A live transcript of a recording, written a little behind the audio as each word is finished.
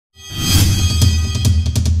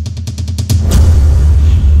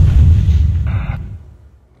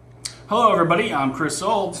Hello everybody, I'm Chris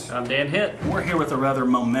Olds. I'm Dan Hitt. We're here with a rather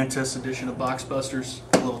momentous edition of Box Busters,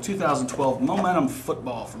 a little 2012 Momentum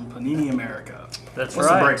Football from Panini America. That's What's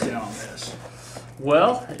right. the breakdown on this?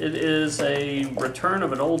 Well, it is a return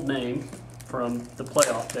of an old name from the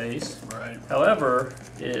playoff days. Right. However,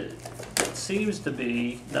 it seems to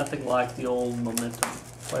be nothing like the old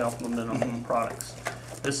playoff Momentum products.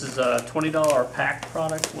 This is a $20 pack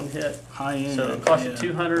product, one hit. High end. So it costs you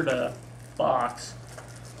 $200 a box,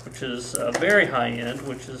 which is very high end,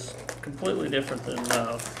 which is completely different than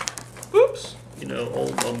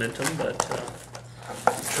old Momentum. But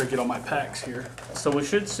I'm sure get all my packs here. so we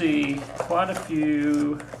should see quite a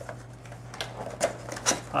few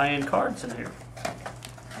high-end cards in here.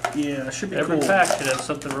 Yeah, it should be Every cool. pack should have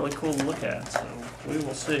something really cool to look at, so we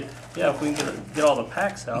will see. Yeah, if we can get all the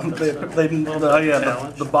packs out, that's a little bit of a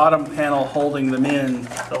challenge. The bottom panel holding them in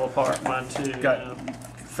Fell apart, mine too.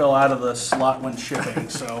 fell out of the slot when shipping,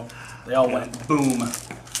 so they all went boom.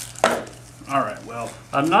 All right, well.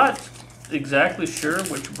 I'm not exactly sure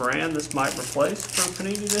which brand this might replace for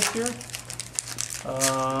Panini this year,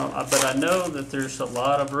 but I know that there's a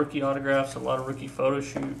lot of rookie autographs, a lot of rookie photo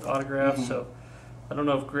shoot autographs, so I don't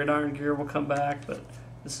know if Gridiron Gear will come back, but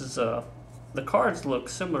this is the cards look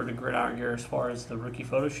similar to Gridiron Gear as far as the rookie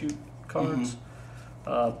photo shoot cards,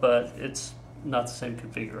 but it's not the same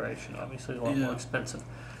configuration. Obviously, a lot more expensive.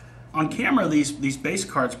 On camera, these base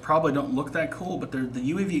cards probably don't look that cool, but the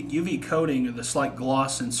UV coating or the slight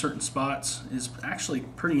gloss in certain spots is actually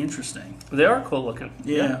pretty interesting. They are cool looking.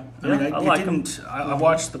 Yeah, I mean, I like them. I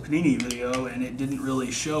watched the Panini video and it didn't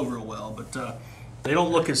really show real well, but they don't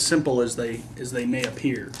look as simple as they may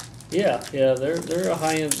appear. Yeah, they're a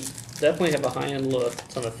high end. Definitely have a high end look.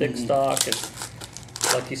 It's on a thick stock, and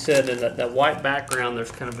like you said, in that white background,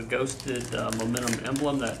 there's kind of a ghosted Momentum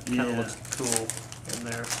emblem that kind of looks cool in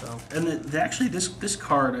there. So, and actually, this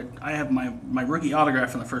card, I have my rookie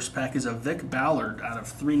autograph in the first pack is a Vic Ballard out of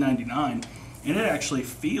 $3.99, and it actually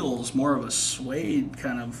feels more of a suede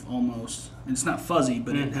kind of almost. It's not fuzzy,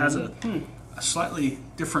 but it has a slightly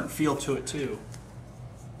different feel to it too.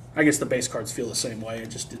 I guess the base cards feel the same way.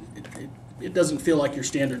 It doesn't feel like your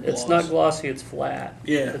standard gloss. it's not glossy, it's flat.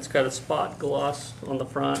 Yeah. It's got a spot gloss on the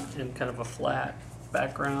front and kind of a flat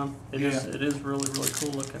background. It is really, really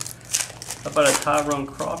cool looking. How about a Tyrone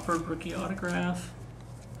Crawford rookie autograph?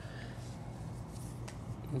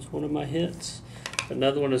 That's one of my hits.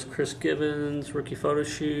 Another one is Chris Gibbons, rookie photo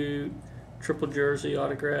shoot, triple jersey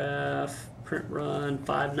autograph, print run,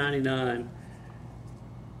 $5.99.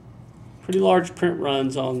 Pretty large print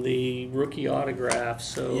runs on the rookie autographs,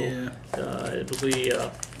 so it'll be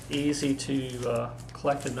easy to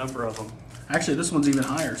collect a number of them. Actually, this one's even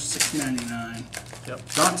higher, $6.99. Yep.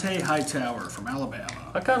 Dante Hightower from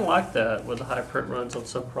Alabama. I kind of like that with the high print runs on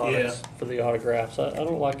some products for the autographs. I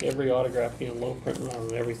don't like every autograph being low print run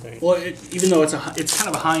on everything. Well, even though it's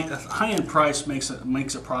kind of a high end price makes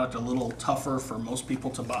a product a little tougher for most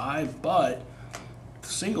people to buy, but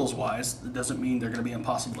singles wise, it doesn't mean they're going to be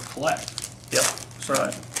impossible to collect. Yep, that's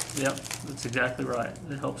right. Yep, that's exactly right.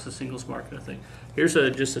 It helps the singles market, I think. Here's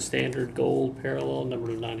just a standard gold parallel,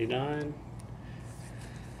 number 99.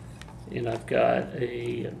 And I've got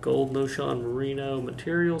a gold Noshawn Merino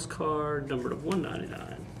materials card, numbered of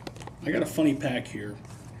 199. I got a funny pack here.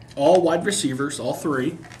 All wide receivers, all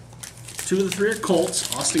three. Two of the three are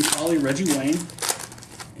Colts, Austin Collie, Reggie Wayne.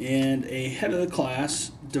 And a head of the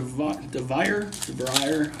class, DeVire,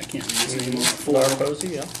 I can't read his name. Full Posey,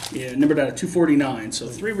 yeah. Yeah, numbered out of 249. So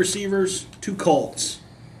three receivers, two Colts,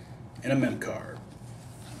 and a mem card.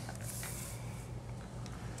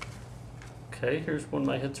 Okay, here's one of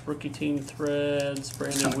my hits, rookie team threads,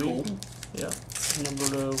 Brandon Wheaton. Cool. Yeah,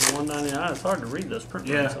 numbered of 199. It's hard to read those print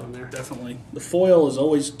runs on there. Definitely. The foil is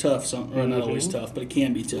always tough. Or not always tough, but it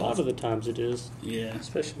can be tough. A lot of the times it is. Yeah.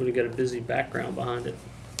 Especially when you got a busy background behind it.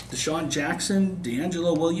 Deshaun Jackson,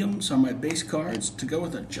 D'Angelo Williams are my base cards to go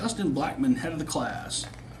with a Justin Blackmon head of the class.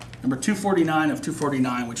 Number 249 of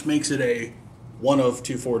 249, which makes it a 1 of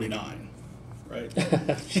 249. Right?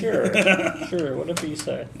 Sure, whatever you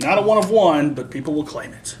say. Not a 1 of 1, but people will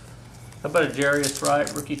claim it. How about a Jarius Wright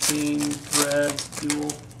rookie team thread dual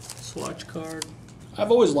swatch card? I've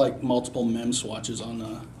always liked multiple mem swatches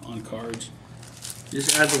on cards.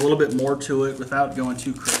 Just adds a little bit more to it without going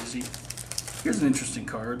too crazy. Here's an interesting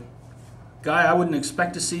card. Guy I wouldn't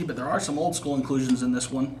expect to see, but there are some old school inclusions in this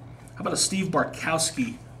one. How about a Steve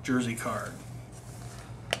Bartkowski jersey card?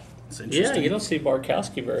 Yeah, you don't see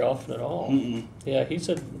Bartkowski very often at all. Yeah, he's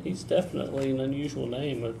definitely an unusual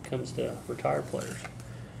name when it comes to retired players.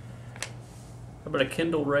 How about a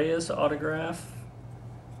Kendall Reyes autograph,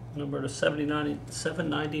 number to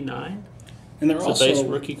 799? And they're It's also a base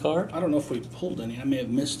rookie card. I don't know if we pulled any. I may have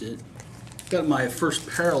missed it. Got my first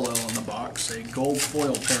parallel in the box, a gold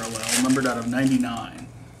foil parallel, numbered out of 99.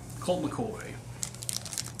 Colt McCoy.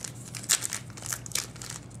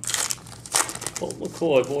 Colt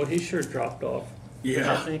McCoy, boy, he sure dropped off.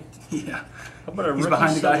 Yeah. Hasn't he? Yeah. How about a He's rookie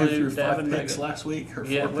behind the guy who salute, threw 5 Davin picks Meggett? last week, or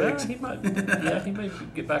 4 Yeah, well, picks. he might. Yeah, he may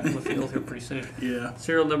get back on the field here pretty soon. Yeah.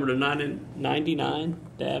 Serial number to 99,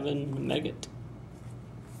 Davin Meggett.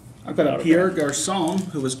 I've got a Pierre Garçon,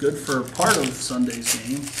 who was good for part of Sunday's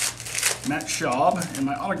game. Matt Schaub, and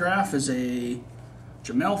my autograph is a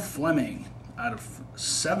Jamel Fleming out of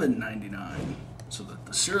 7.99. So that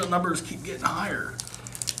the serial numbers keep getting higher.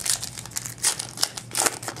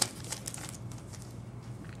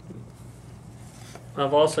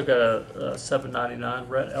 I've also got a 7.99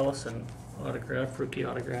 Rhett Ellison autograph, rookie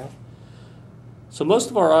autograph. So most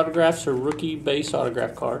of our autographs are rookie base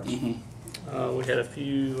autograph cards. We had a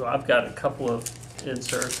few. I've got a couple of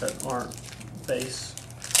inserts that aren't base,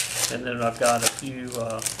 and then I've got a few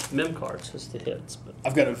mem cards as the hits. But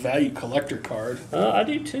I've got a value collector card. I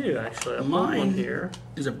do too, actually. I Mine have one here.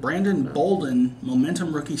 Is a Brandon Bolden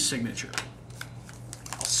Momentum Rookie Signature.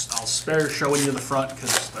 I'll spare showing you the front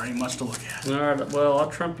because there ain't much to look at. All right. Well,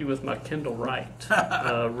 I'll trump you with my Kendall Wright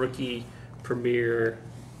rookie premiere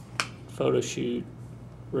photo shoot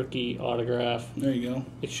rookie autograph There you go.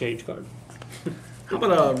 exchange card. How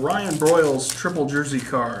about a Ryan Broyles triple jersey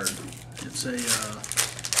card? It's a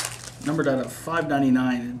numbered out of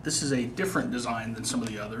 5.99. This is a different design than some of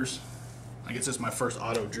the others. I guess it's my first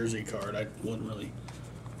auto jersey card. I wasn't really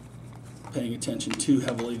paying attention too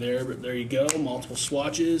heavily there, but there you go. Multiple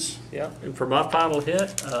swatches. Yeah, and for my final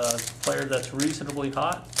hit, player that's reasonably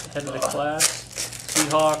hot, head of the class,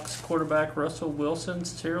 Seahawks quarterback Russell Wilson,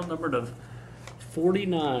 serial number of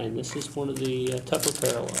 49. This is one of the tougher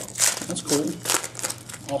parallels. That's cool.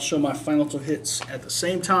 I'll show my final two hits at the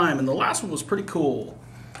same time, and the last one was pretty cool.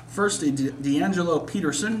 First, a D'Angelo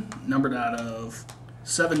Peterson, numbered out of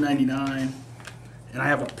 7.99, and I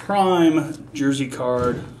have a prime jersey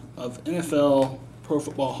card of NFL Pro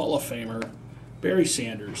Football Hall of Famer Barry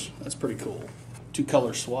Sanders. That's pretty cool.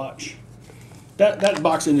 2-color swatch. That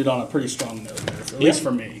box ended on a pretty strong note, at least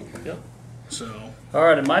for me. Yep. So, All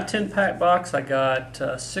right, in my 10-pack box, I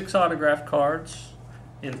got 6 autograph cards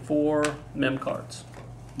and 4 mem cards.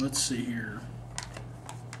 let's see here.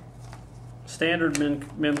 Standard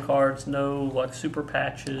mem cards, no like super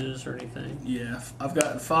patches or anything. Yeah, I've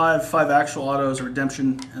got five actual autos, a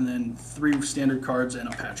redemption, and then 3 standard cards and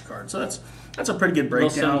a patch card. So that's a pretty good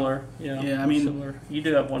breakdown. Similar, Yeah, I mean, similar. You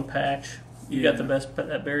do have one patch. You Yeah. got the best.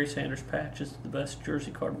 That Barry Sanders patch is the best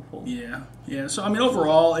jersey card we pulled. Yeah. So I mean,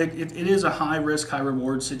 overall, it is a high risk, high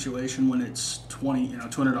reward situation when it's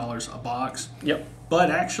 $200 a box. Yep.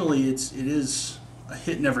 But actually, it is a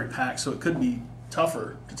hit in every pack, so it could be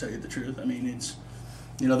tougher, to tell you the truth. I mean, it's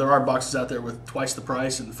there are boxes out there with twice the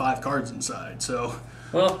price and 5 cards inside. So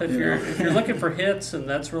Well, if you're looking for hits and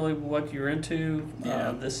that's really what you're into,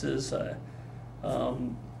 Yeah. this is a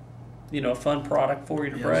fun product for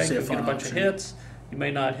you to break. say a You get a fun bunch option. of hits. You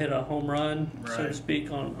may not hit a home run, so to Right. speak,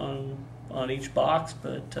 on each box,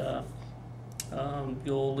 but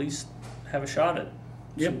you'll at least have a shot at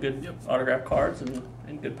some good autograph cards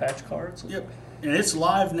and good patch cards. Yep. And it's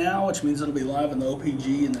live now, which means it'll be live in the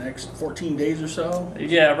OPG in the next 14 days or so.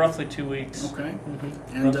 Yeah, roughly 2 weeks. Okay.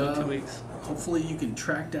 Mm-hmm. And Roughly 2 weeks. hopefully you can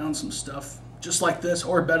track down some stuff just like this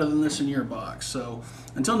or better than this in your box. So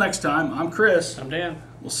until next time, I'm Chris. I'm Dan.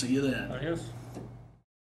 We'll see you then. Adios.